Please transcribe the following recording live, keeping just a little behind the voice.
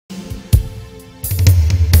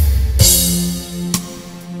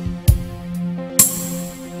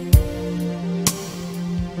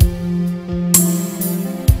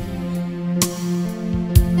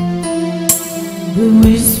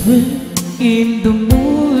in the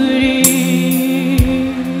morning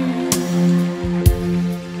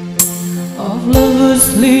of lovers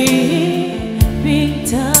sleeping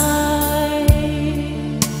time,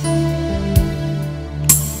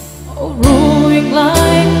 oh, rowing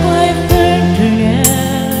like my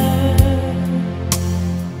Ferdinand,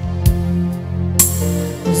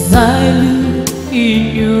 as I look in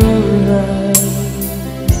your eyes.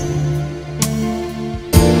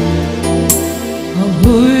 I'll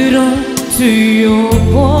hold on to your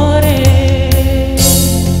body,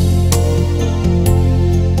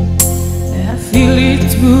 I feel it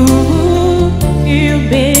move you,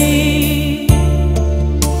 babe.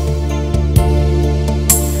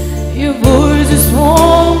 Your voice is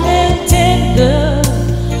warm and tender,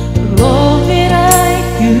 love it I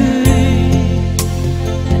could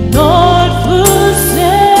and not forsake.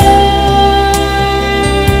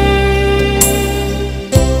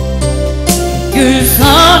 'Cause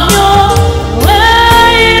I'm your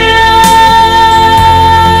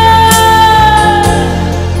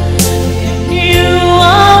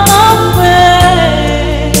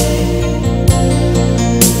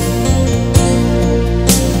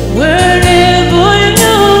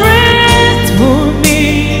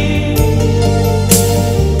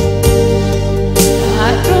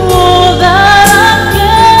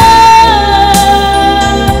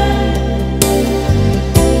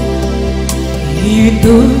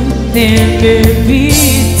never be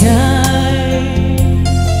time.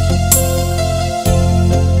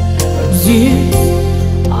 Yes,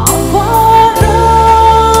 I'm far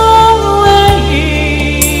away.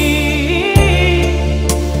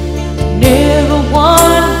 Never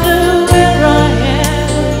wonder where I am,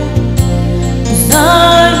 'cause I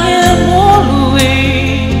am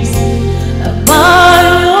always by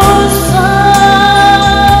your side.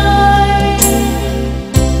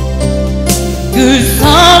 'Cause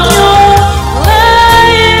I'm your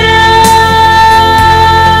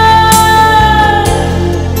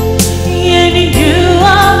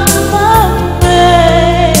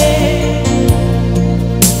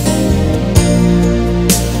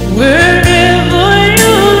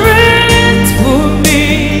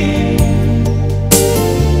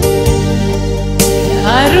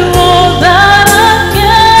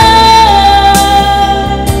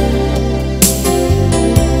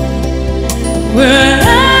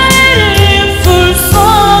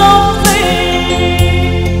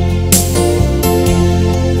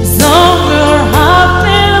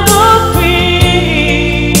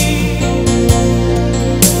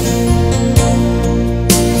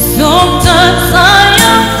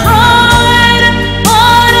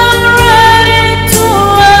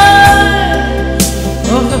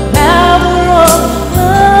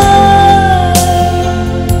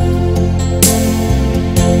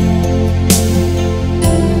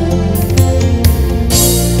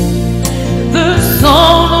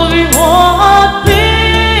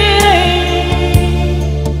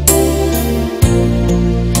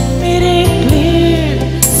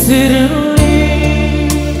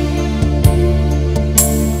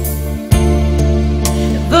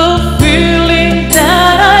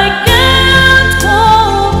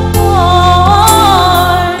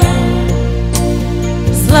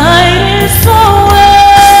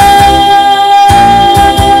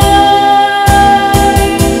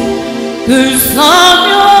cause